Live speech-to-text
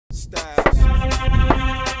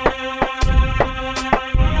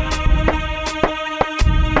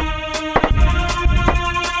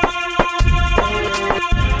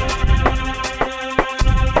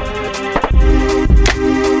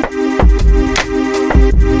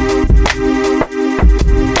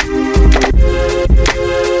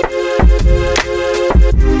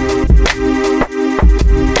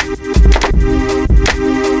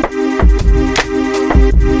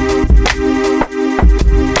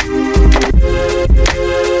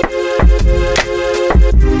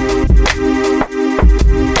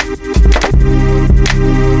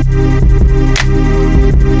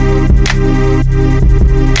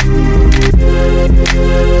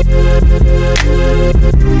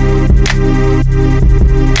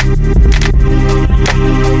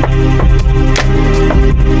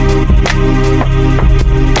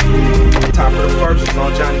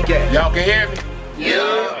Y'all can hear me?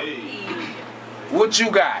 Yeah. What you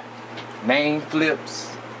got? Name flips,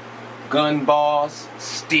 gun bars,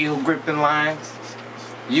 steel gripping lines.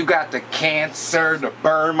 You got the cancer to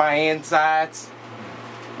burn my insides.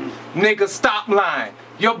 Nigga, stop lying.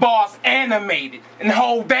 Your boss animated and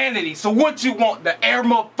whole vanity. So what you want, the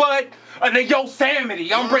Elmer Fudd or the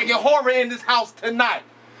Yosemite? I'm bringing horror in this house tonight.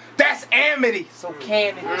 That's Amity. So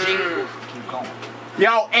can it, G? Keep going.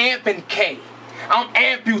 Y'all amping K. I'm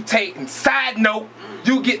amputating. Side note,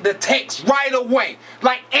 you get the text right away.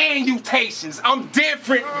 Like amputations. I'm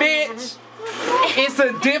different, bitch. It's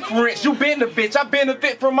a difference. You been a bitch. I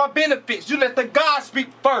benefit from my benefits. You let the God speak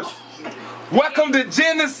first. Welcome to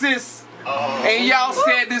Genesis. And y'all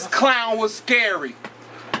said this clown was scary.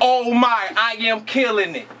 Oh my, I am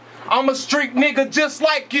killing it. I'm a street nigga just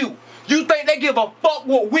like you. You think they give a fuck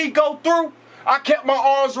what we go through? I kept my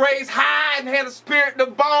arms raised high and had a spirit to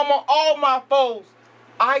bomb on all my foes.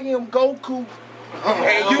 I am Goku.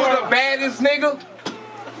 And you the baddest nigga?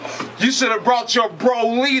 You should have brought your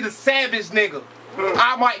Broly, the savage nigga.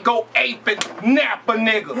 I might go ape and nap a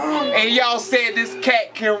nigga. And y'all said this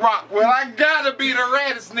cat can rock. Well, I gotta be the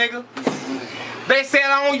raddest nigga. They said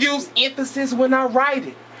I don't use emphasis when I write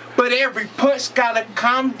it. But every punch got a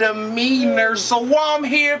calm demeanor. So why I'm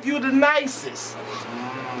here if you the nicest?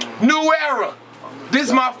 Newera. This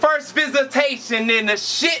is my first visitation in the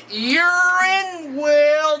shit you're in.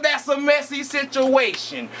 Well, that's a messy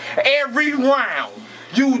situation. Every round,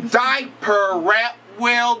 you diaper rap.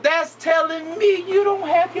 Well, that's telling me you don't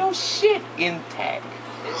have your shit intact.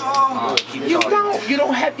 You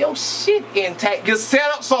don't have your shit intact. Your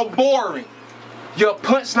setup so boring. Your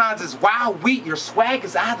punchlines is wild wheat. Your swag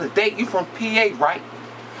is out of date. You from PA, right?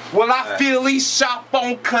 Well, I feel he shop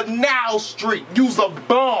on Canal Street. Use a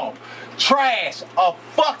bum. Trash. A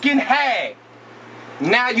fucking hag.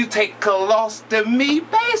 Now you take colostomy.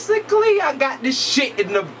 Basically, I got this shit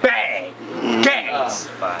in the bag. Gatz.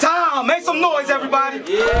 Tom, make some noise, everybody.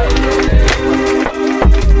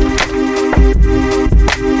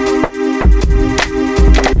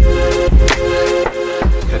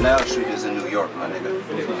 Canal Street is in New York, my nigga.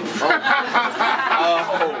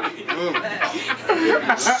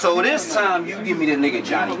 So this time you give me the nigga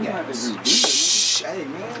Johnny Gatz. Shh.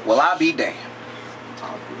 Well, I'll be damned.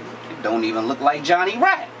 It don't even look like Johnny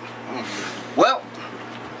Rat. Well,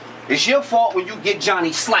 it's your fault when you get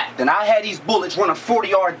Johnny slapped, and I had these bullets run a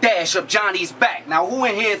 40-yard dash up Johnny's back. Now who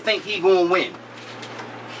in here think he gonna win?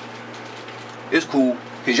 It's cool,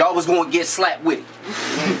 cause y'all was gonna get slapped with it.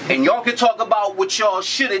 And y'all can talk about what y'all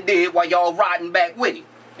shoulda did while y'all riding back with him.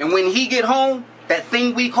 And when he get home, that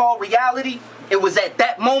thing we call reality, it was at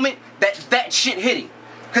that moment that shit hit him.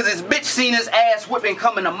 Cause his bitch seen his ass whipping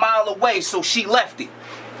coming a mile away, so she left him.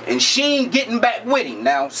 And she ain't getting back with him.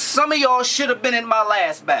 Now, some of y'all should have been in my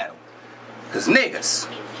last battle. Cause niggas,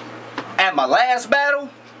 at my last battle,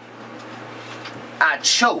 I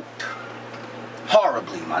choked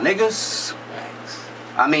horribly, my niggas.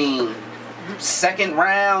 I mean, second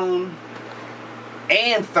round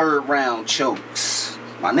and third round chokes.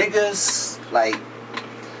 My niggas, like,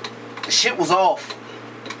 the shit was awful.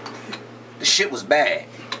 The shit was bad.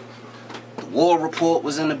 The war report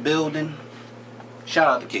was in the building. Shout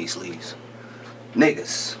out to K-Sleeves.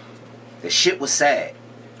 Niggas, the shit was sad.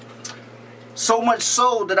 So much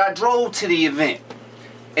so that I drove to the event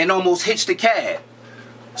and almost hitched a cab.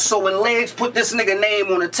 So when Legs put this nigga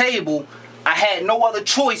name on the table, I had no other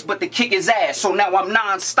choice but to kick his ass. So now I'm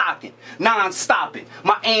non-stopping.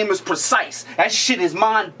 My aim is precise. That shit is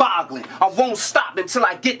mind-boggling. I won't stop until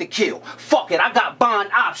I get the kill. Fuck it, I got bond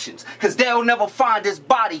options. Cause they'll never find his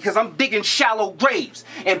body. Cause I'm digging shallow graves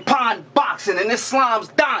and pond boxing, and this slime's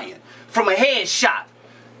dying from a headshot.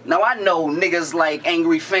 Now I know niggas like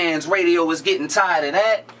Angry Fans Radio is getting tired of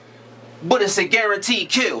that. but it's a guaranteed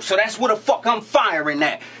kill. So that's where the fuck I'm firing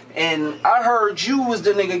at. And I heard you was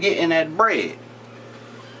the nigga getting that bread.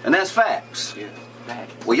 And that's facts. Yeah,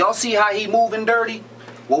 facts. Well, y'all see how he moving dirty?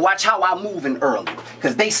 Well, watch how I moving early.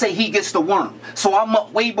 Because they say he gets the worm. So I'm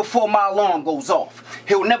up way before my alarm goes off.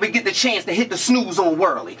 He'll never get the chance to hit the snooze on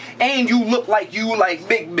Whirly. And you look like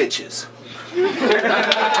big bitches.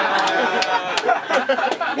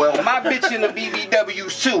 Well, my bitch in the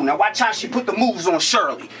BBWs too. Now watch how she put the moves on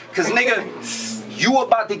Shirley. Because nigga, you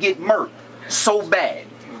about to get murked so bad.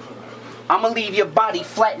 I'ma leave your body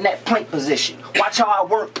flat in that plank position. Watch how I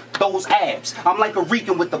work those abs. I'm like a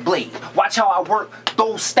Rican with the blade. Watch how I work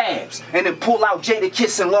those stabs. And then pull out Jada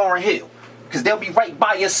Kiss and Lauryn Hill. Cause they'll be right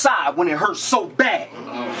by your side when it hurts so bad.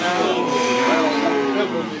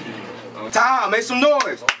 Time, make some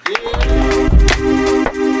noise. I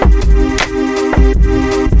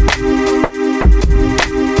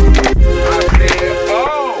said,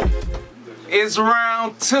 oh, it's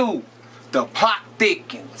round 2. The plot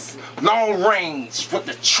thickens. Long range with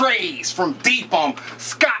the trays from deep on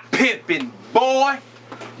Scott Pippen. Boy,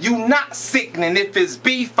 you not sickening if it's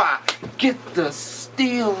beef. I get the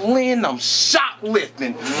steel in, I'm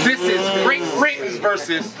shoplifting. This is Great Britons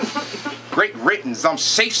versus Great Britons. I'm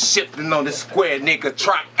shape-shifting on this square, nigga.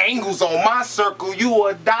 Triangles on my circle, you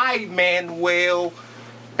a die, man. Well,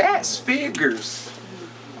 that's figures.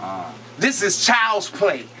 This is child's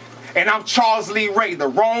play. And I'm Charles Lee Ray, the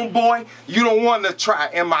wrong boy you don't want to try.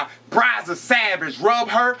 And my bride's a savage. Rub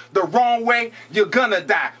her the wrong way, you're gonna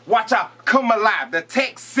die. Watch out, come alive. The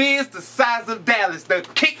Texans the size of Dallas. The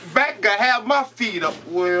kickback can have my feet up.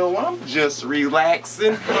 Well, I'm just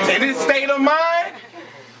relaxing. In this state of mind,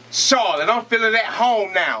 Charlotte, I'm feeling at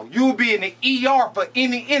home now. You'll be in the ER for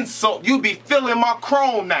any insult. You'll be feeling my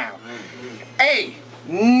chrome now. Hey,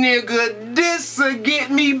 nigga, this'll get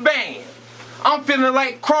me banned. I'm feeling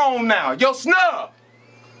like Chrome now. Yo, Snub.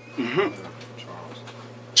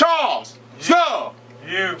 Charles. Snub.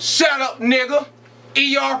 Yeah. Shut up, nigga.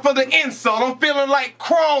 ER for the insult. I'm feeling like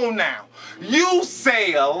Chrome now. You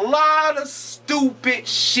say a lot of stupid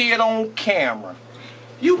shit on camera.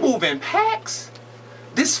 You moving packs?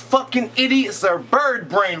 This fucking idiot's a bird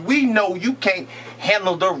brain. We know you can't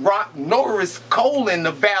handle the Rock Norris Cole in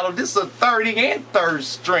the battle. This is a 30 and 3rd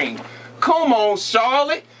string. Come on,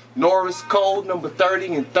 Charlotte. Norris Cole, number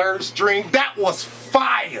 30 and 3rd string. That was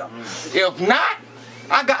fire. If not,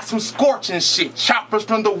 I got some scorching shit. Choppers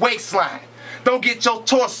from the waistline. Don't get your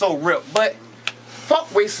torso ripped, but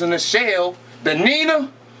fuck wasting a shell. The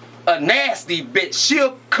Nina, a nasty bitch.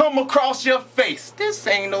 She'll come across your face. This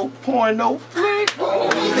ain't no porno flick. Time,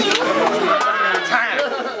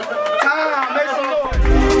 make some noise.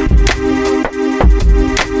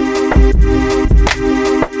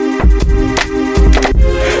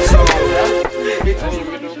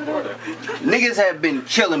 Niggas have been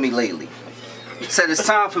killing me lately. Said it's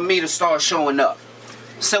time for me to start showing up.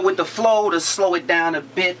 Said with the flow to slow it down a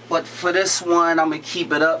bit, but for this one I'ma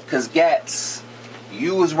keep it up, cause Gatz,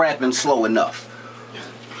 you was rapping slow enough.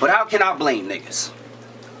 But how can I blame niggas?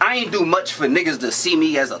 I ain't do much for niggas to see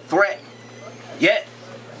me as a threat yet.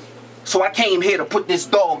 So I came here to put this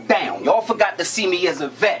dog down. Y'all forgot to see me as a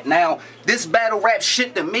vet. Now, this battle rap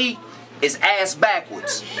shit to me is ass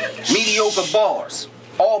backwards. Mediocre bars.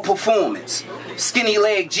 All performance. Skinny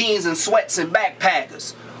leg jeans and sweats and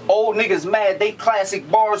backpackers. Old niggas mad they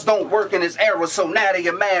classic bars don't work in this era, so now they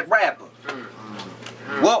a mad rapper.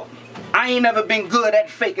 Well, I ain't never been good at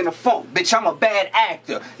faking a funk. Bitch, I'm a bad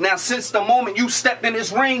actor. Now, since the moment you stepped in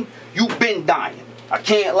this ring, you been dying. I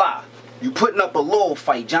can't lie. You putting up a little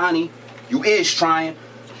fight, Johnny. You is trying.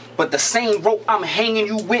 But the same rope I'm hanging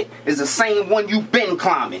you with is the same one you been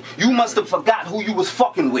climbing. You must have forgot who you was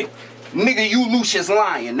fucking with. Nigga, you Lucius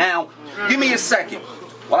lying. Now, give me a second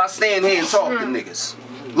while I stand here and talk to niggas.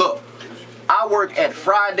 Look, I work at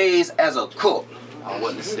Fridays as a cook. I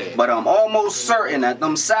wouldn't say. But I'm almost certain that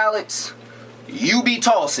them salads, you be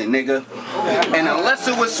tossing, nigga. And unless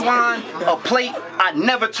it was swine, a plate I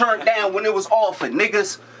never turned down when it was offered,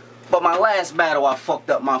 niggas. But my last battle, I fucked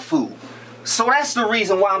up my food. So that's the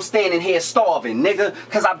reason why I'm standing here starving, nigga.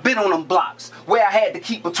 Cause I've been on them blocks where I had to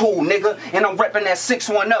keep a tool, nigga. And I'm repping that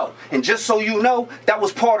 610. And just so you know, that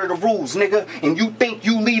was part of the rules, nigga. And you think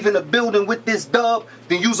you leaving the building with this dub,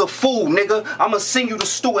 then you's a fool, nigga. I'ma send you to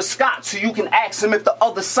Stuart Scott so you can ask him if the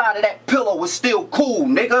other side of that pillow is still cool,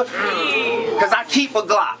 nigga. Cause I keep a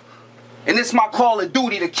Glock. And it's my call of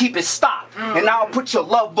duty to keep it stocked. And I'll put your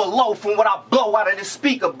love below from what I blow out of this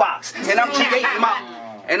speaker box. And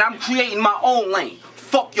I'm creating my own lane.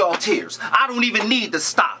 Fuck y'all tears. I don't even need the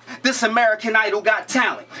stock. This American Idol got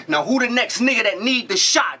talent. Now who the next nigga that need the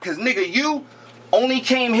shot? Cause nigga, you only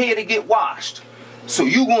came here to get washed. So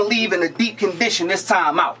you gonna leave in a deep condition this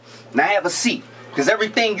time out. Now have a seat, cause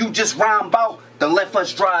everything you just rhymed about done left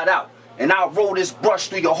us dried out. And I'll roll this brush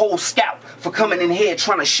through your whole scalp for coming in here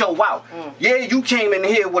trying to show out. Yeah, you came in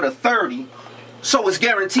here with a 30, so it's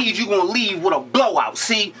guaranteed you gonna leave with a blowout.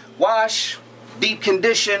 See, wash, deep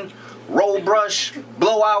condition, roll brush,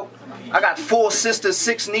 blowout. I got 4 sisters,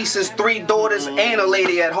 6 nieces, 3 daughters, and a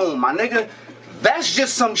lady at home. My nigga, that's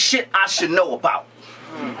just some shit I should know about.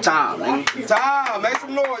 Time, man. Time, make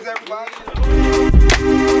some noise, everybody.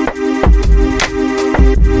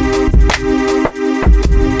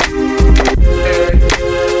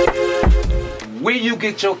 Where you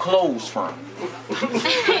get your clothes from?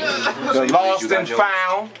 The lost and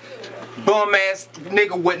found, bum ass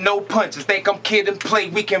nigga with no punches. Think I'm kid and play,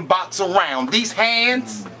 we can box around. These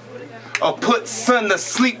hands or put son to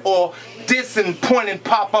sleep or diss and point and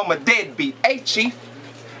pop, I'm a deadbeat. Hey chief,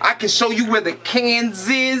 I can show you where the cans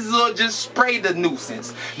is or just spray the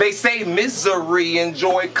nuisance. They say misery,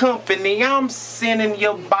 enjoy company. I'm sending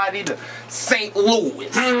your body to St. Louis.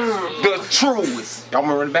 The truest. Y'all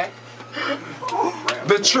remember the back?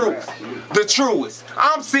 The truest.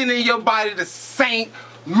 I'm sending your body to St.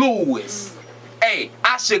 Louis. Hey,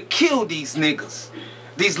 I should kill these niggas.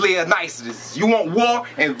 These little niceties. You want war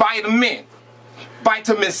and vitamin.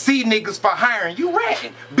 Vitamin C niggas for hiring. You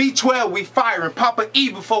ratting. B12 we firing. Papa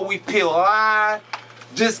E before we peel. I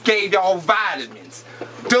just gave y'all vitamins.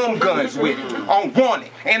 Dumb guns with it. I'm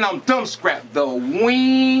wanted. And I'm dumb scrapped. The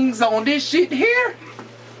wings on this shit here?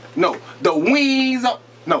 No. The wings on...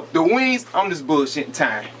 No. The wings... I'm just bullshitting.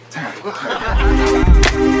 Time.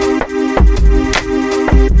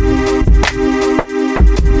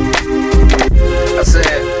 I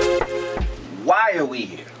said, why are we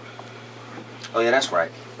here? Oh yeah, that's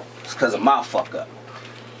right. It's because of my fuck up.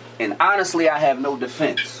 And honestly, I have no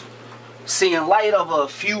defense. See, in light of a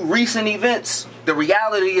few recent events, the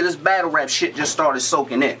reality of this battle rap shit just started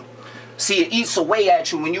soaking in. See, it eats away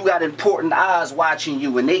at you when you got important eyes watching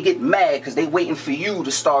you and they get mad because they waiting for you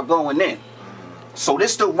to start going in. So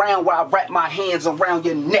this the round where I wrap my hands around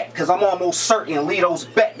your neck because I'm almost certain Lito's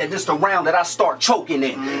bet that this the round that I start choking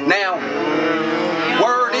in. Now,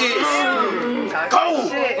 word is... Go!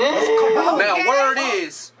 Now, word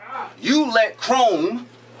is, you let Chrome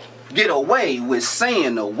get away with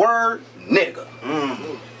saying the word nigga.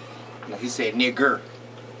 No, he said nigger.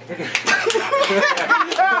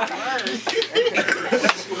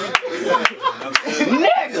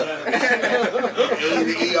 Nigga!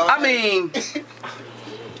 I mean,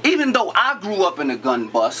 even though I grew up in a gun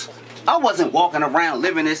bus, I wasn't walking around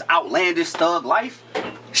living this outlandish thug life.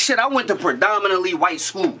 Shit, I went to predominantly white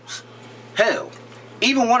schools. Hell,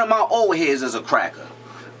 even one of my old heads is a cracker.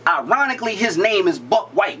 Ironically, his name is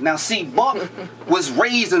Buck White. Now see, Buck was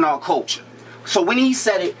raised in our culture. So when he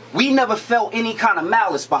said it, we never felt any kind of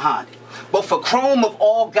malice behind it. But for Chrome of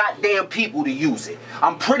all goddamn people to use it,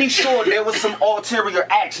 I'm pretty sure there was some ulterior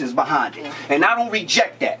actions behind it. And I don't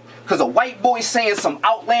reject that. Because a white boy saying some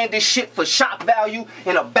outlandish shit for shock value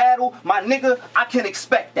in a battle, my nigga, I can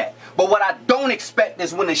expect that. But what I don't expect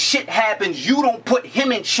is when the shit happens, you don't put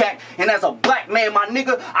him in check. And as a black man, my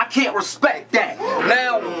nigga, I can't respect that.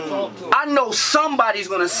 Now, I know somebody's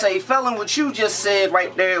going to say, Felon, what you just said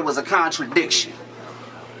right there was a contradiction.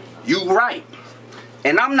 You right.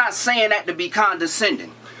 And I'm not saying that to be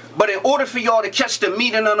condescending. But in order for y'all to catch the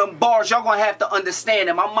meaning of them bars, y'all gonna have to understand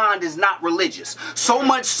that my mind is not religious. So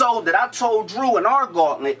much so that I told Drew in our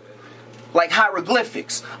gauntlet, like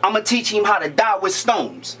hieroglyphics, I'm gonna teach him how to die with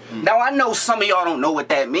stones. Now I know some of y'all don't know what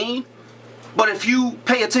that means. But if you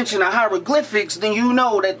pay attention to hieroglyphics, then you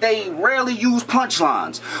know that they rarely use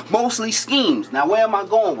punchlines, mostly schemes. Now where am I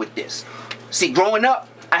going with this? See, growing up,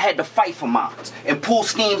 I had to fight for mine and pull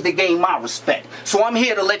schemes that gain my respect. So I'm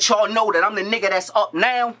here to let y'all know that I'm the nigga that's up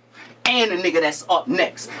now and the nigga that's up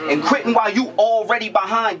next. And quitting while you already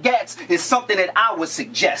behind Gatz is something that I would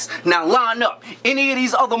suggest. Now line up any of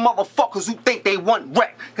these other motherfuckers who think they want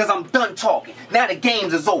wreck, because I'm done talking. Now the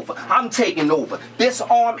games is over. I'm taking over. This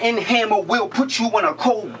arm and hammer will put you in a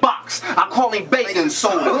cold box. I call him baking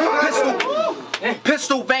soda.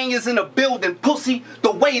 Pennsylvania's in the building, pussy.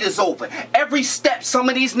 The wait is over. Every step some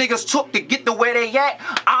of these niggas took to get to where they at,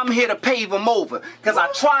 I'm here to pave them over. Because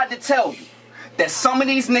I tried to tell you that some of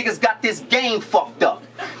these niggas got this game fucked up.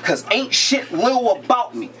 Because ain't shit little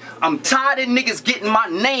about me. I'm tired of niggas getting my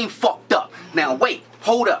name fucked up. Now wait,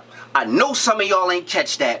 hold up. I know some of y'all ain't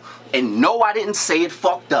catch that. And no, I didn't say it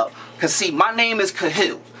fucked up. Because see, my name is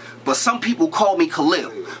Kahil. But some people call me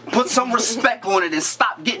Khalil. Put some respect on it and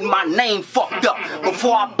stop getting my name fucked up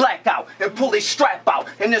before I black back out and pull his strap out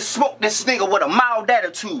and then smoke this nigga with a mild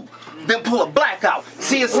attitude. Then pull a black out.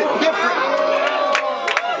 See, it's a different.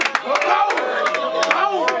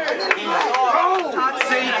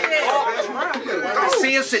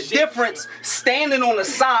 See, it's a difference standing on the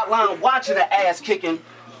sideline watching the ass kicking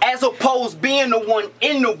as opposed being the one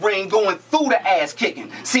in the ring going through the ass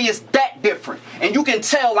kicking. See, it's that different. And you can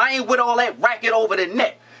tell I ain't with all that racket over the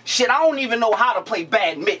net. Shit, I don't even know how to play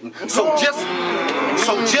badminton. So just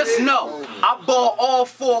know, I ball all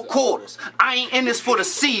 4 quarters. I ain't in this for the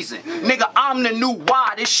season. Nigga, I'm the new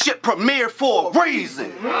why. This shit premiered for a reason.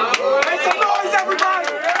 Make some noise, everybody!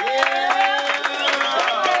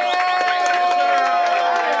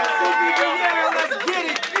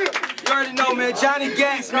 Man, Johnny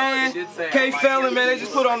Gatz, man, K-Felon, man, they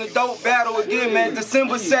just put on the dope battle again, man.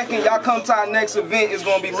 December 2nd, y'all come to our next event. It's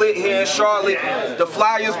gonna be lit here in Charlotte. The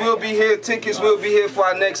flyers will be here, tickets will be here for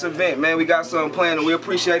our next event, man. We got something planned and we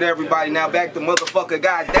appreciate everybody. Now back to motherfucker,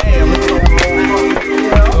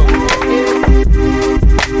 goddamn.